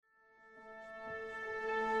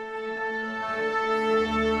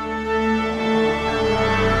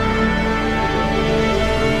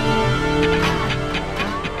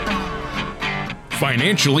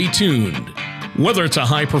financially tuned. Whether it's a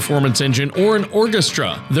high-performance engine or an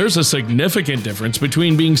orchestra, there's a significant difference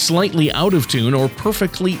between being slightly out of tune or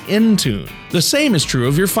perfectly in tune. The same is true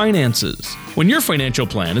of your finances. When your financial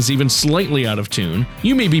plan is even slightly out of tune,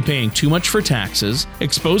 you may be paying too much for taxes,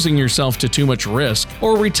 exposing yourself to too much risk,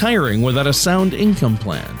 or retiring without a sound income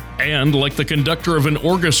plan. And like the conductor of an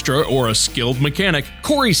orchestra or a skilled mechanic,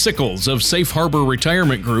 Corey Sickles of Safe Harbor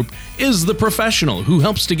Retirement Group is the professional who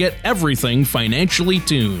helps to get everything financially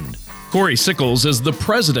tuned. Corey Sickles is the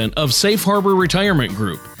president of Safe Harbor Retirement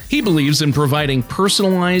Group. He believes in providing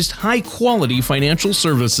personalized, high-quality financial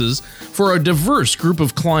services for a diverse group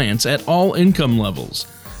of clients at all income levels.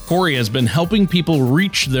 Corey has been helping people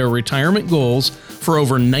reach their retirement goals for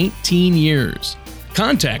over 19 years.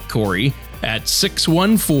 Contact Corey at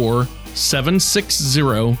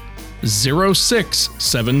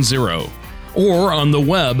 614-760-0670 or on the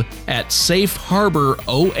web at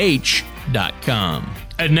safeharboroh.com.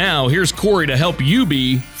 And now, here's Corey to help you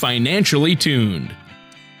be financially tuned.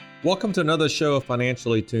 Welcome to another show of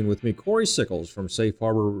Financially Tuned with me, Corey Sickles from Safe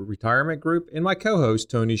Harbor Retirement Group, and my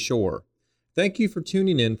co-host, Tony Shore. Thank you for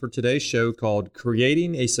tuning in for today's show called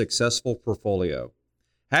Creating a Successful Portfolio.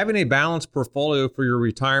 Having a balanced portfolio for your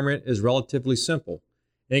retirement is relatively simple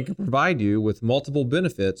and can provide you with multiple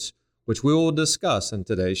benefits, which we will discuss in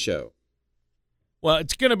today's show. Well,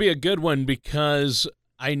 it's going to be a good one because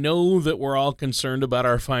I know that we're all concerned about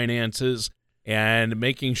our finances and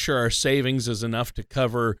making sure our savings is enough to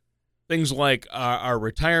cover things like our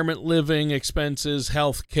retirement living expenses,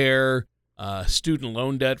 health care, student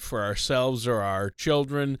loan debt for ourselves or our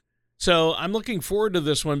children. So I'm looking forward to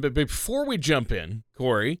this one. But before we jump in,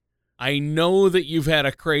 Corey, I know that you've had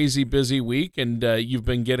a crazy busy week and you've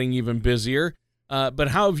been getting even busier. But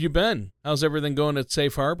how have you been? How's everything going at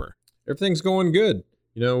Safe Harbor? Everything's going good.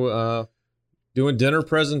 Doing dinner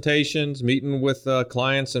presentations, meeting with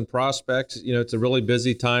clients and prospects. It's a really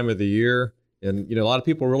busy time of the year. And, a lot of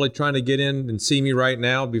people are really trying to get in and see me right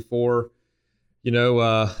now before,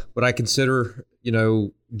 what I consider,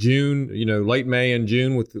 June, late May and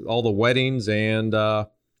June with all the weddings and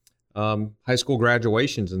high school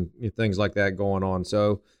graduations and things like that going on.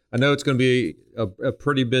 So I know it's going to be a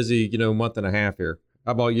pretty busy, month and a half here.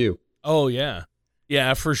 How about you? Oh, yeah.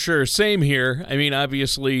 Yeah, for sure. Same here. I mean,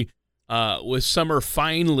 obviously, with summer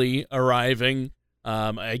finally arriving,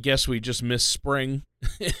 I guess we just missed spring.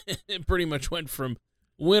 It pretty much went from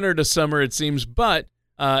winter to summer, it seems. But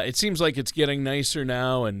it seems like it's getting nicer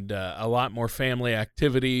now and a lot more family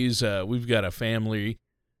activities. We've got a family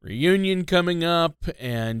reunion coming up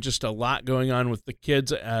and just a lot going on with the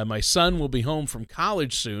kids. My son will be home from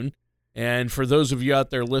college soon. And for those of you out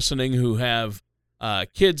there listening who have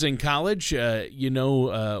kids in college, you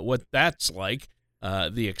know what that's like.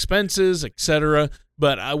 The expenses, etc.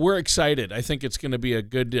 But we're excited. I think it's going to be a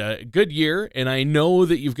good year, and I know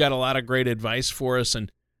that you've got a lot of great advice for us,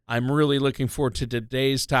 and I'm really looking forward to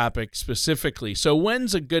today's topic specifically. So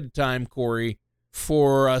when's a good time, Corey,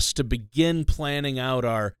 for us to begin planning out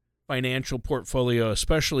our financial portfolio,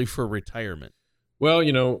 especially for retirement? Well,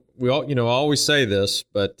 we all, I always say this,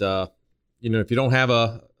 but, if you don't have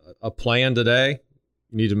a plan today,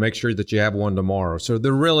 you need to make sure that you have one tomorrow. So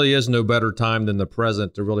there really is no better time than the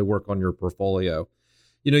present to really work on your portfolio.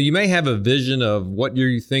 You may have a vision of what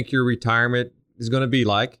you think your retirement is going to be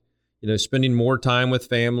like, spending more time with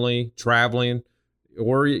family, traveling,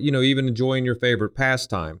 or, even enjoying your favorite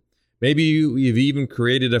pastime. Maybe you've even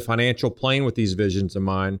created a financial plan with these visions in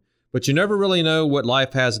mind, but you never really know what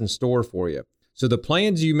life has in store for you. So the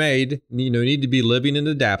plans you made, need to be living and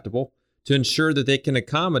adaptable to ensure that they can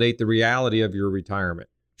accommodate the reality of your retirement.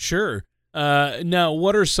 Sure. Now,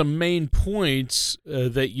 what are some main points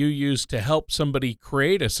that you use to help somebody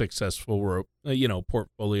create a successful,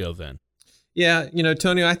 portfolio then? Yeah,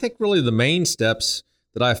 Tony, I think really the main steps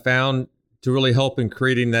that I found to really help in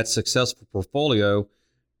creating that successful portfolio,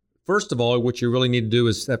 first of all, what you really need to do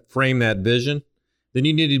is frame that vision. Then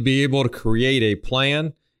you need to be able to create a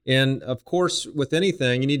plan. And of course, with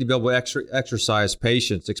anything, you need to be able to exercise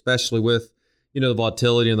patience, especially with, the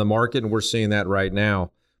volatility in the market. And we're seeing that right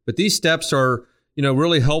now. But these steps are,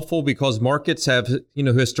 really helpful because markets have,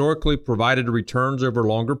 historically provided returns over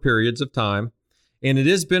longer periods of time. And it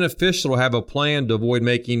is beneficial to have a plan to avoid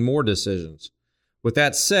making more decisions. With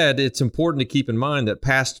that said, it's important to keep in mind that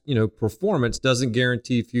past, performance doesn't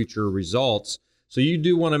guarantee future results. So you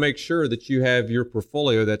do want to make sure that you have your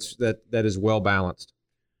portfolio that is well balanced.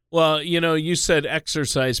 Well, you said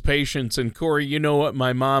exercise patience, and Corey, you know what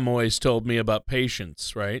my mom always told me about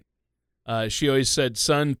patience, right? She always said,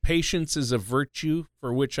 son, patience is a virtue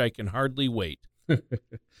for which I can hardly wait. and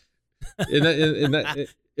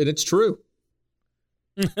it's true.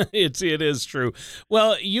 It is true.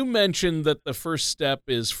 Well, you mentioned that the first step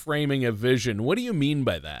is framing a vision. What do you mean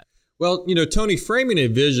by that? Well, Tony, framing a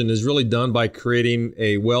vision is really done by creating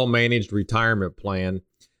a well-managed retirement plan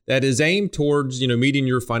that is aimed towards, meeting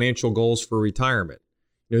your financial goals for retirement.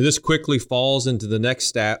 This quickly falls into the next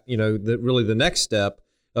step, the next step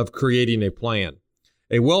of creating a plan.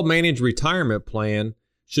 A well-managed retirement plan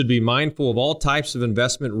should be mindful of all types of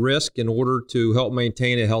investment risk in order to help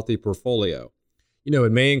maintain a healthy portfolio.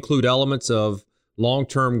 It may include elements of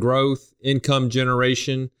long-term growth, income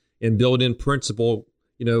generation, and built-in principal,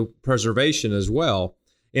 preservation as well.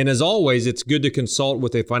 And as always, it's good to consult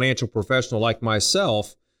with a financial professional like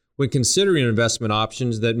myself when considering investment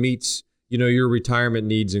options that meets, your retirement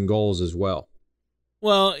needs and goals as well.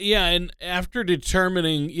 Well, yeah, and after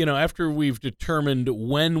we've determined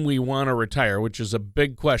when we want to retire, which is a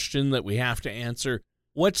big question that we have to answer,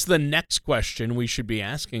 what's the next question we should be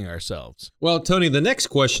asking ourselves? Well, Tony, the next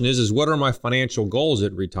question is what are my financial goals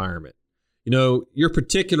at retirement? Your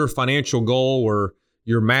particular financial goal or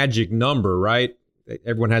your magic number, right?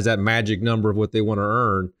 Everyone has that magic number of what they want to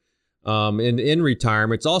earn. In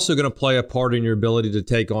retirement, it's also going to play a part in your ability to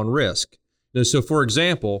take on risk. So, for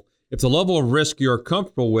example, if the level of risk you're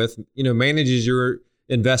comfortable with, manages your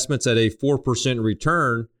investments at a 4%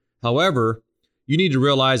 return, however, you need to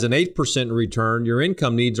realize an 8% return, your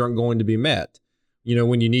income needs aren't going to be met,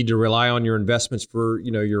 when you need to rely on your investments for,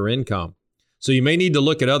 your income. So you may need to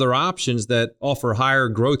look at other options that offer higher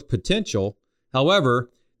growth potential. However,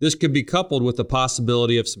 this could be coupled with the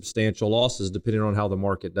possibility of substantial losses depending on how the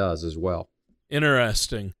market does as well.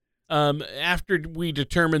 Interesting. After we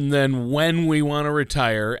determine then when we want to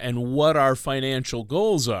retire and what our financial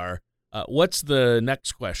goals are, what's the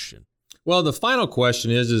next question? Well, the final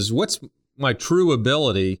question is what's my true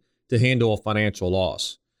ability to handle a financial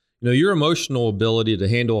loss? Your emotional ability to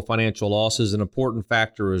handle a financial loss is an important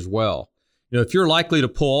factor as well. If you're likely to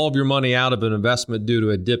pull all of your money out of an investment due to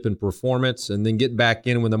a dip in performance and then get back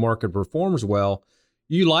in when the market performs well,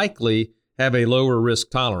 you likely have a lower risk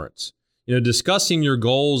tolerance. Discussing your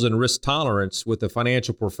goals and risk tolerance with a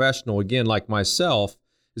financial professional, again, like myself,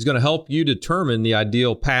 is going to help you determine the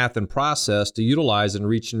ideal path and process to utilize in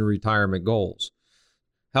reaching your retirement goals.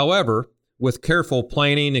 However, with careful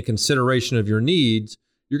planning and consideration of your needs,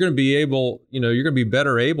 you're going to be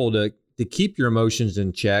better able to keep your emotions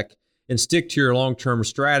in check and stick to your long-term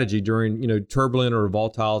strategy during, turbulent or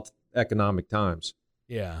volatile economic times.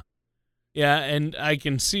 Yeah. Yeah, and I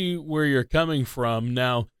can see where you're coming from.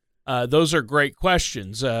 Now, those are great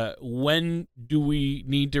questions. When do we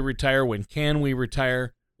need to retire? When can we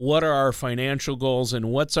retire? What are our financial goals? And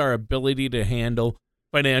what's our ability to handle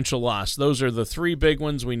financial loss? Those are the three big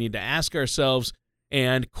ones we need to ask ourselves.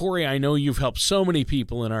 And Corey, I know you've helped so many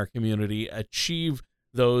people in our community achieve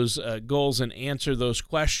those goals and answer those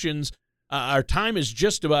questions. Our time is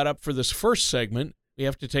just about up for this first segment. We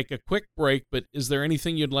have to take a quick break, but is there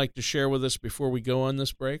anything you'd like to share with us before we go on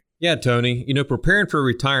this break? Yeah, Tony. Preparing for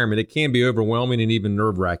retirement, it can be overwhelming and even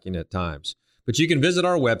nerve-wracking at times. But you can visit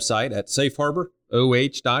our website at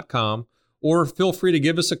safeharboroh.com or feel free to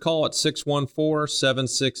give us a call at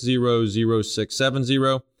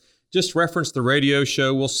 614-760-0670. Just reference the radio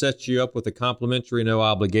show. We'll set you up with a complimentary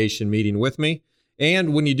no-obligation meeting with me.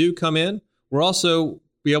 And when you do come in, we'll also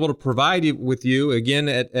be able to provide it with you, again,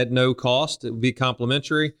 at no cost. It will be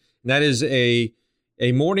complimentary. And that is a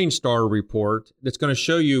Morningstar report that's going to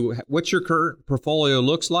show you what your current portfolio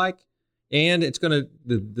looks like. And it's going to,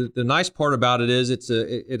 the nice part about it is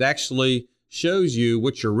it actually shows you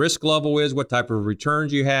what your risk level is, what type of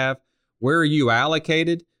returns you have, where are you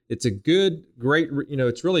allocated. It's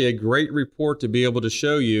it's really a great report to be able to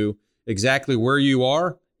show you exactly where you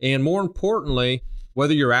are. And more importantly,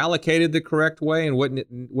 whether you're allocated the correct way and what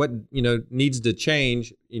needs to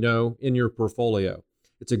change, in your portfolio.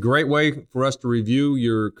 It's a great way for us to review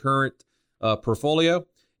your current portfolio.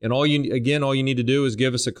 And all you need to do is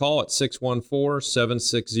give us a call at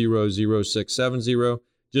 614-760-0670.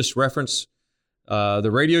 Just reference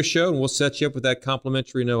the radio show, and we'll set you up with that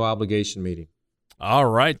complimentary no obligation meeting. All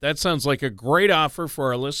right. That sounds like a great offer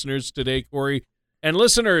for our listeners today, Corey. And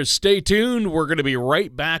listeners, stay tuned. We're going to be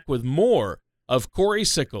right back with more of Corey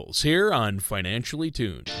Sickles here on Financially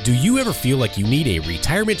Tuned. Do you ever feel like you need a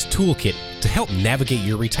retirement toolkit to help navigate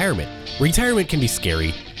your retirement? Retirement can be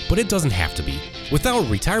scary, but it doesn't have to be. With our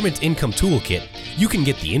Retirement Income Toolkit, you can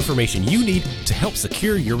get the information you need to help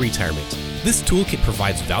secure your retirement. This toolkit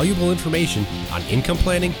provides valuable information on income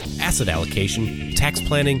planning, asset allocation, tax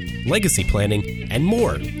planning, legacy planning, and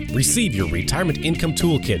more. Receive your Retirement Income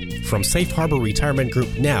Toolkit from Safe Harbor Retirement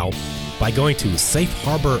Group now by going to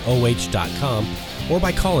safeharboroh.com or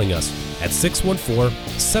by calling us at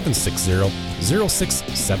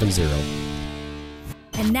 614-760-0670.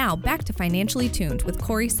 And now back to Financially Tuned with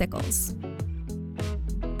Corey Sickles.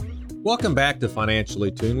 Welcome back to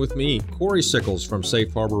Financially Tuned with me, Corey Sickles from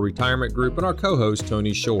Safe Harbor Retirement Group, and our co-host,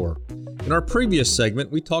 Tony Shore. In our previous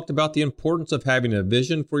segment, we talked about the importance of having a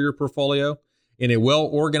vision for your portfolio and a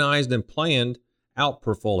well-organized and planned out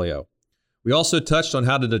portfolio. We also touched on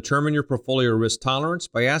how to determine your portfolio risk tolerance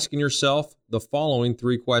by asking yourself the following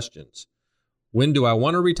 3 questions. When do I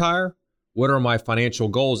want to retire? What are my financial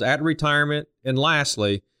goals at retirement? And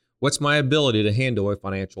lastly, what's my ability to handle a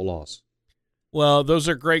financial loss? Well, those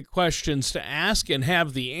are great questions to ask, and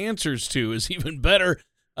have the answers to is even better.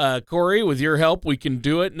 Corey, with your help, we can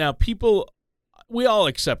do it. Now, we all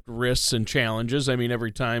accept risks and challenges. I mean,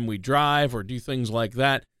 every time we drive or do things like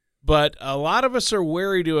that. But a lot of us are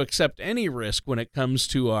wary to accept any risk when it comes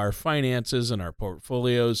to our finances and our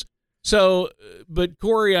portfolios. So, but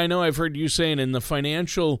Corey, I know I've heard you saying in the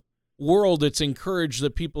financial world, it's encouraged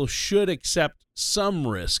that people should accept some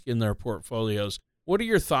risk in their portfolios. What are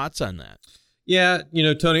your thoughts on that? Yeah,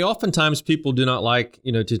 Tony, oftentimes people do not like,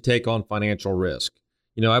 to take on financial risk.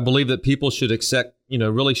 I believe that people should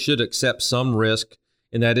really should accept some risk,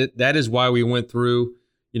 and that is why we went through,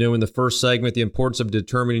 in the first segment, the importance of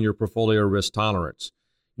determining your portfolio risk tolerance.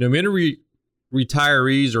 Many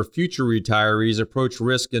retirees or future retirees approach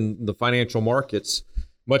risk in the financial markets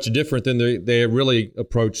much different than they really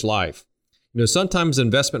approach life. Sometimes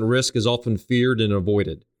investment risk is often feared and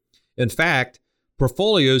avoided. In fact,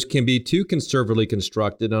 portfolios can be too conservatively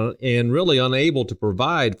constructed and really unable to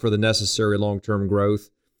provide for the necessary long-term growth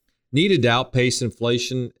needed to outpace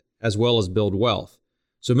inflation as well as build wealth.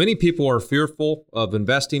 So many people are fearful of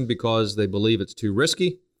investing because they believe it's too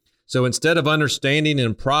risky. So instead of understanding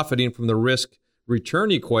and profiting from the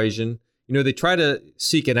risk-return equation, they try to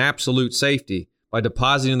seek an absolute safety by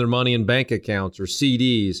depositing their money in bank accounts or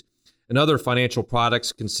CDs and other financial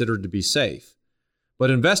products considered to be safe.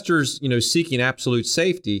 But investors, seeking absolute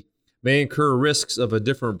safety may incur risks of a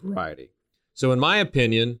different variety. So in my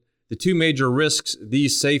opinion, the 2 major risks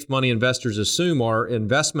these safe money investors assume are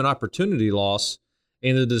investment opportunity loss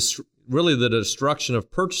and the destruction of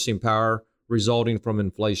purchasing power resulting from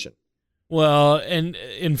inflation. Well, and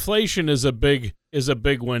inflation is a big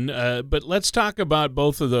one, but let's talk about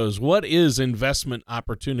both of those. What is investment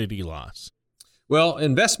opportunity loss? Well,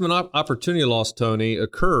 investment opportunity loss, Tony,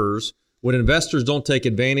 occurs when investors don't take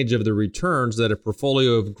advantage of the returns that a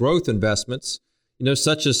portfolio of growth investments,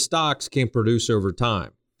 such as stocks, can produce over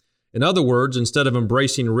time. In other words, instead of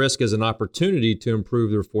embracing risk as an opportunity to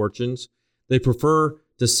improve their fortunes, they prefer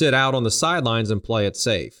to sit out on the sidelines and play it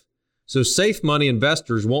safe. So safe money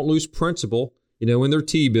investors won't lose principal, in their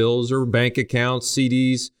T-bills or bank accounts,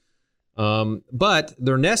 CDs, but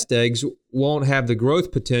their nest eggs won't have the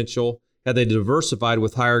growth potential had they diversified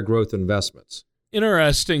with higher growth investments.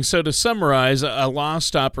 Interesting. So to summarize, a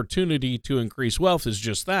lost opportunity to increase wealth is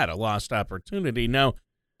just that, a lost opportunity. Now,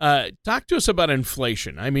 talk to us about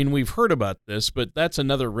inflation. I mean, we've heard about this, but that's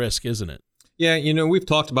another risk, isn't it? Yeah, we've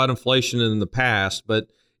talked about inflation in the past, but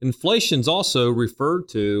inflation's also referred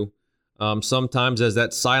to sometimes as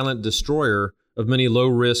that silent destroyer of many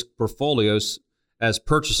low-risk portfolios as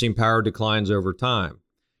purchasing power declines over time.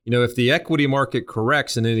 If the equity market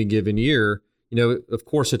corrects in any given year, of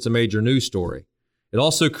course, it's a major news story. It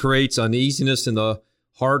also creates uneasiness in the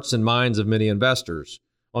hearts and minds of many investors.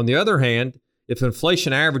 On the other hand, if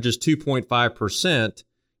inflation averages 2.5%,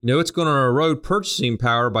 it's going to erode purchasing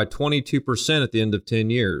power by 22% at the end of 10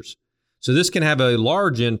 years. So this can have a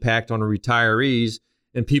large impact on retirees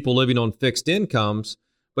and people living on fixed incomes,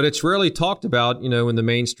 but it's rarely talked about, in the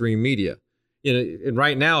mainstream media. And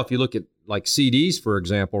right now, if you look at like CDs, for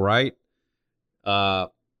example, right? CDs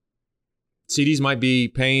might be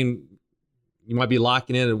paying, you might be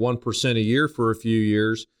locking in at 1% a year for a few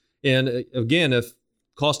years. And again, if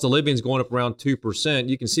cost of living is going up around 2%,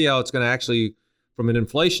 you can see how it's going to actually, from an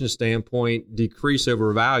inflation standpoint, decrease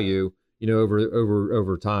over value,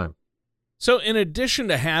 over time. So in addition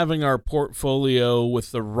to having our portfolio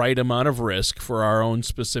with the right amount of risk for our own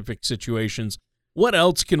specific situations, what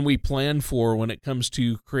else can we plan for when it comes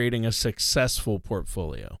to creating a successful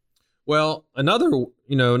portfolio? Well,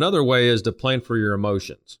 another way is to plan for your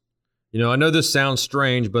emotions. I know this sounds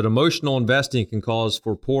strange, but emotional investing can cause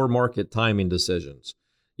for poor market timing decisions.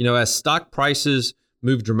 As stock prices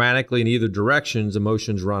move dramatically in either directions,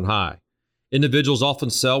 emotions run high. Individuals often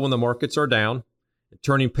sell when the markets are down,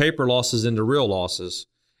 turning paper losses into real losses.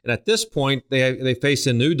 And at this point, they face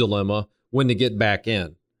a new dilemma when to get back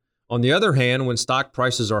in. On the other hand, when stock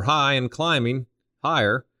prices are high and climbing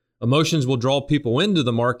higher, Emotions will draw people into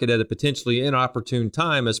the market at a potentially inopportune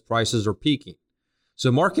time as prices are peaking.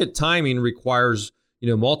 So market timing requires,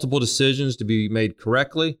 multiple decisions to be made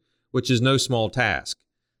correctly, which is no small task.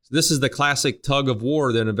 So this is the classic tug of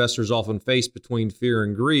war that investors often face between fear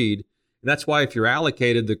and greed. And that's why if you're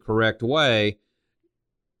allocated the correct way,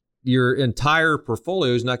 your entire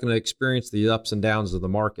portfolio is not going to experience the ups and downs of the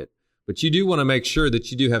market. But you do want to make sure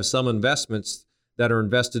that you do have some investments that are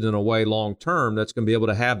invested in a way long-term that's going to be able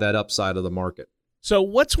to have that upside of the market. So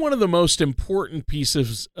what's one of the most important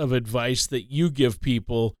pieces of advice that you give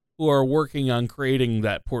people who are working on creating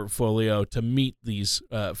that portfolio to meet these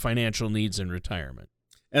financial needs in retirement?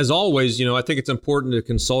 As always, I think it's important to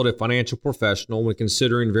consult a financial professional when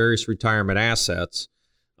considering various retirement assets.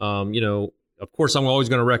 Of course, I'm always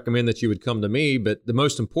going to recommend that you would come to me, but the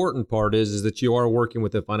most important part is that you are working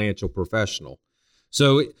with a financial professional.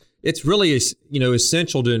 So it's really,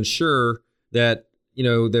 essential to ensure that,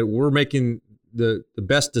 that we're making the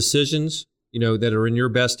best decisions, that are in your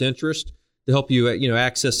best interest to help you,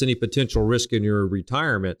 access any potential risk in your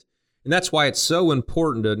retirement. And that's why it's so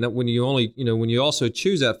important to, when you also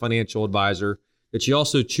choose that financial advisor, that you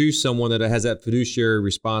also choose someone that has that fiduciary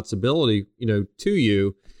responsibility, to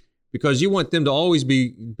you, because you want them to always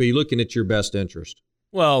be looking at your best interest.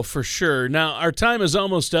 Well, for sure. Now, our time is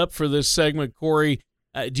almost up for this segment, Corey.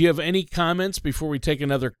 Do you have any comments before we take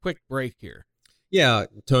another quick break here? Yeah,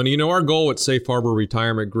 Tony, our goal at Safe Harbor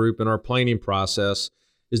Retirement Group and our planning process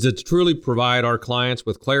is to truly provide our clients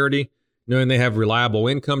with clarity, knowing they have reliable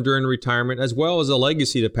income during retirement, as well as a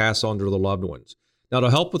legacy to pass on to their loved ones. Now, to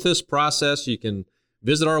help with this process, you can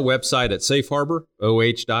visit our website at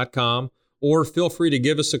safeharboroh.com, or feel free to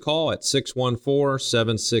give us a call at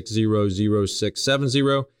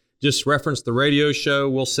 614-760-0670. Just reference the radio show.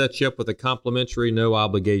 We'll set you up with a complimentary,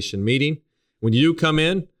 no-obligation meeting. When you do come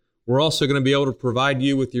in, we're also going to be able to provide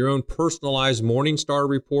you with your own personalized Morningstar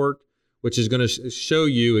report, which is going to show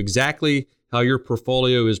you exactly how your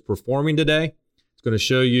portfolio is performing today. It's going to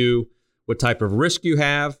show you what type of risk you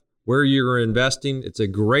have, where you're investing. It's a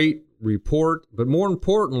great report, but more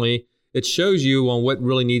importantly, it shows you on what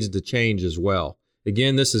really needs to change as well.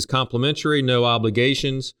 Again, this is complimentary, no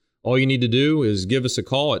obligations. All you need to do is give us a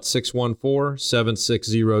call at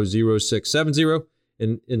 614-760-0670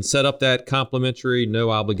 and set up that complimentary,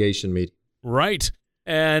 no obligation meeting. Right.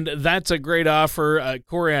 And that's a great offer.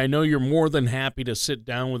 Corey, I know you're more than happy to sit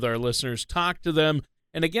down with our listeners, talk to them.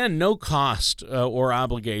 And again, no cost or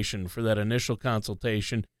obligation for that initial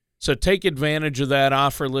consultation. So take advantage of that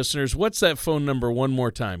offer, listeners. What's that phone number one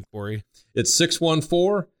more time, Corey? It's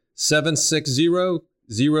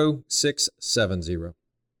 614-760-0670.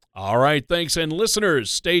 All right, thanks. And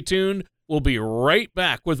listeners, stay tuned. We'll be right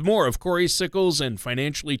back with more of Corey Sickles and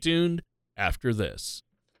Financially Tuned after this.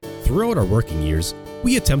 Throughout our working years,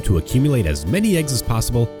 we attempt to accumulate as many eggs as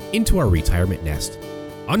possible into our retirement nest.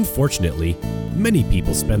 Unfortunately, many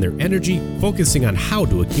people spend their energy focusing on how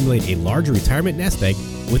to accumulate a large retirement nest egg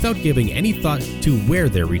without giving any thought to where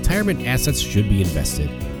their retirement assets should be invested.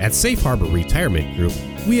 At Safe Harbor Retirement Group,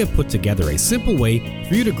 we have put together a simple way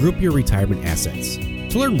for you to group your retirement assets.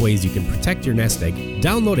 To learn ways you can protect your nest egg,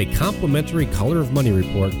 download a complimentary Color of Money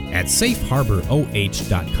report at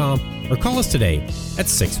safeharboroh.com or call us today at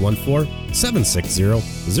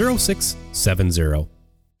 614-760-0670.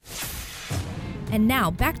 And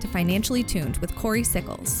now back to Financially Tuned with Corey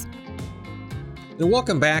Sickles. And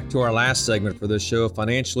welcome back to our last segment for this show of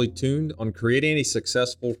Financially Tuned on creating a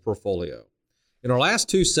successful portfolio. In our last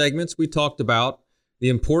two segments, we talked about the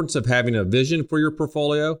importance of having a vision for your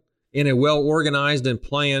portfolio and a well-organized and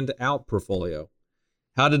planned out portfolio.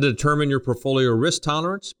 How to determine your portfolio risk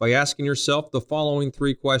tolerance by asking yourself the following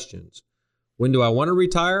three questions. When do I want to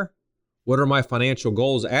retire? What are my financial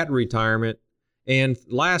goals at retirement? And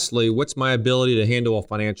lastly, what's my ability to handle a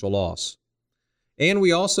financial loss? And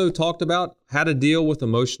we also talked about how to deal with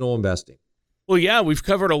emotional investing. Well, yeah, we've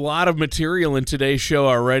covered a lot of material in today's show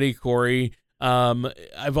already, Corey.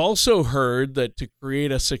 I've also heard that to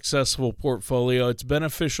create a successful portfolio, it's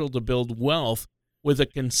beneficial to build wealth with a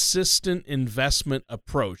consistent investment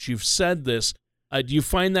approach. You've said this. Do you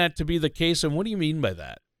find that to be the case? And what do you mean by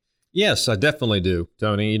that? Yes, I definitely do,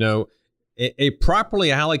 Tony. A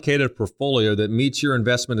properly allocated portfolio that meets your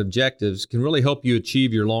investment objectives can really help you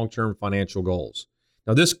achieve your long-term financial goals.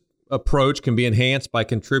 Now, this approach can be enhanced by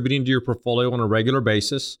contributing to your portfolio on a regular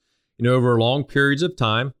basis, over long periods of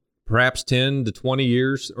time, perhaps 10 to 20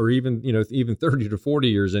 years, or even 30 to 40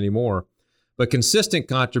 years anymore. But consistent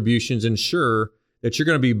contributions ensure that you're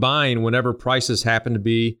going to be buying whenever prices happen to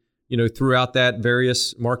be, throughout that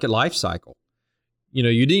various market life cycle.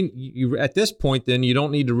 you at this point, then you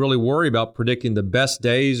don't need to really worry about predicting the best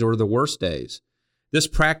days or the worst days. This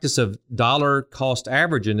practice of dollar cost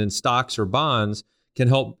averaging in stocks or bonds can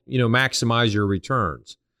help, maximize your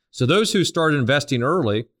returns. So those who start investing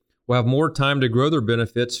early will have more time to grow their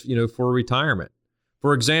benefits, for retirement.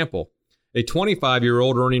 For example, a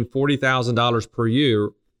 25-year-old earning $40,000 per year,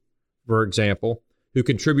 for example, who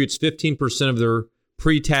contributes 15% of their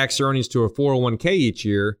pre-tax earnings to a 401k each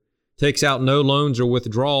year, takes out no loans or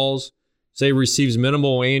withdrawals, say receives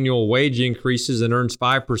minimal annual wage increases and earns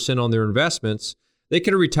 5% on their investments, they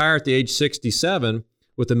can retire at the age 67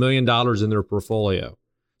 with $1 million in their portfolio.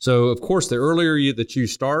 So, of course, the earlier that you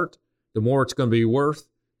start, the more it's going to be worth,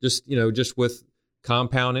 just with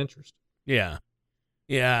compound interest. Yeah.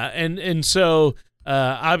 Yeah. And so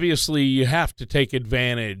obviously you have to take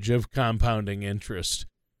advantage of compounding interest.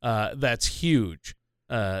 That's huge.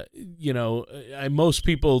 Most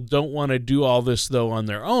people don't want to do all this, though, on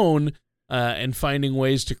their own, and finding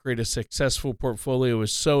ways to create a successful portfolio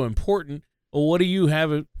is so important. Well, what do you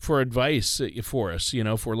have for advice for us,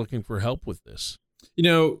 if we're looking for help with this?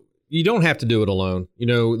 You don't have to do it alone.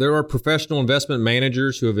 There are professional investment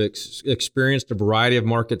managers who have experienced a variety of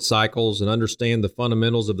market cycles and understand the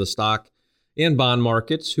fundamentals of the stock and bond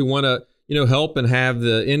markets, who want to, help and have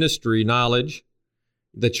the industry knowledge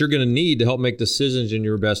that you're going to need to help make decisions in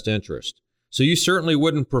your best interest. So you certainly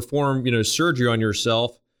wouldn't perform, surgery on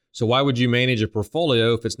yourself. So why would you manage a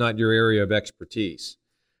portfolio if it's not your area of expertise?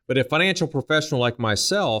 But a financial professional like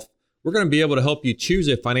myself, we're going to be able to help you choose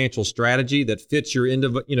a financial strategy that fits your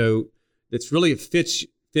that's really fits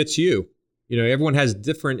you. Everyone has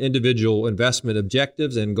different individual investment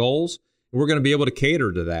objectives and goals, and we're going to be able to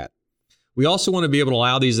cater to that. We also want to be able to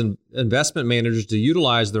allow these investment managers to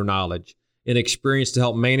utilize their knowledge and experience to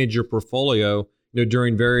help manage your portfolio,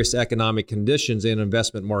 during various economic conditions and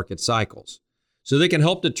investment market cycles. So they can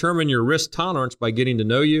help determine your risk tolerance by getting to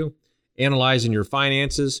know you, analyzing your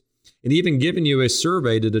finances, and even giving you a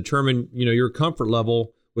survey to determine, your comfort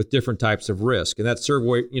level with different types of risk. And that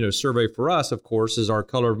survey for us, of course, is our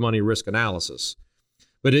Color of Money risk analysis.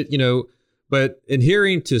 But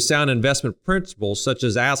adhering to sound investment principles such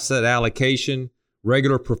as asset allocation,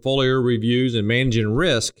 regular portfolio reviews, and managing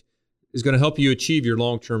risk is going to help you achieve your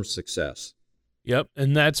long-term success. Yep,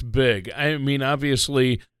 and that's big. I mean,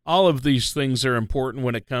 obviously, all of these things are important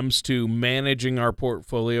when it comes to managing our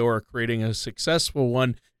portfolio or creating a successful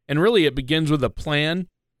one. And really, it begins with a plan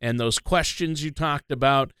and those questions you talked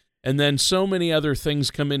about. And then so many other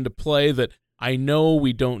things come into play that I know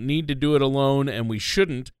we don't need to do it alone, and we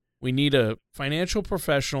shouldn't. We need a financial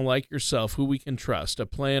professional like yourself who we can trust, a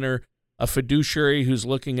planner, a fiduciary who's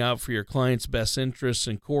looking out for your clients' best interests.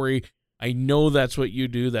 And Corey, I know that's what you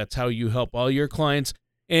do. That's how you help all your clients.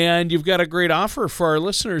 And you've got a great offer for our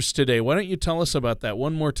listeners today. Why don't you tell us about that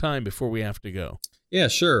one more time before we have to go? Yeah,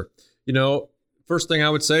 sure. First thing I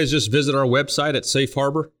would say is just visit our website at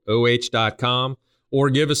safeharboroh.com or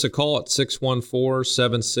give us a call at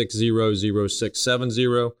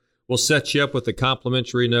 614-760-0670. We'll set you up with a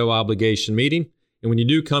complimentary no-obligation meeting. And when you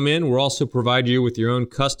do come in, we'll also provide you with your own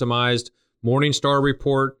customized Morningstar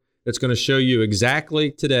report that's going to show you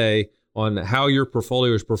exactly today on how your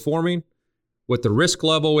portfolio is performing, what the risk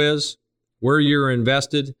level is, where you're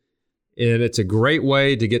invested. And it's a great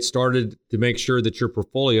way to get started to make sure that your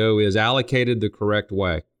portfolio is allocated the correct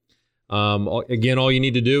way. Again, all you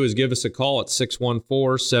need to do is give us a call at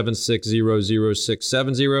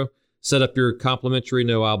 614-760-0670. Set up your complimentary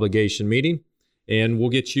no obligation meeting, and we'll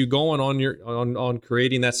get you going on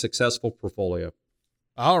creating that successful portfolio.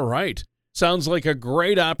 All right. Sounds like a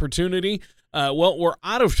great opportunity. Well, we're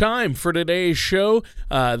out of time for today's show.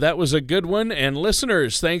 That was a good one. And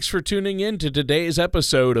listeners, thanks for tuning in to today's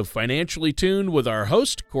episode of Financially Tuned with our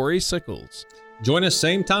host, Corey Sickles. Join us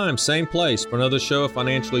same time, same place for another show of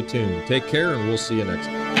Financially Tuned. Take care, and we'll see you next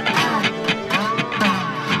time.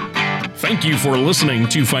 Thank you for listening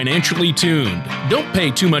to Financially Tuned. Don't pay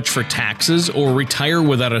too much for taxes or retire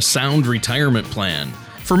without a sound retirement plan.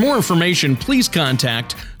 For more information, please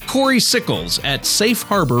contact Corey Sickles at Safe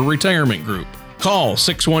Harbor Retirement Group. Call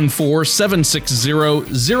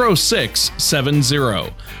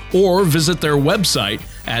 614-760-0670 or visit their website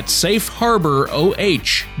at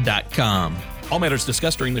safeharboroh.com. All matters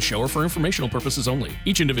discussed during the show are for informational purposes only.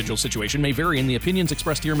 Each individual situation may vary, and the opinions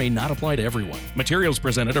expressed here may not apply to everyone. Materials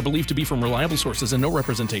presented are believed to be from reliable sources, and no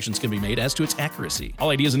representations can be made as to its accuracy. All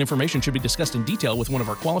ideas and information should be discussed in detail with one of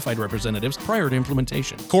our qualified representatives prior to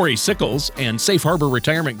implementation. Corey Sickles and Safe Harbor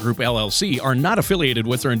Retirement Group, LLC, are not affiliated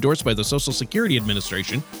with or endorsed by the Social Security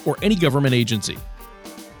Administration or any government agency.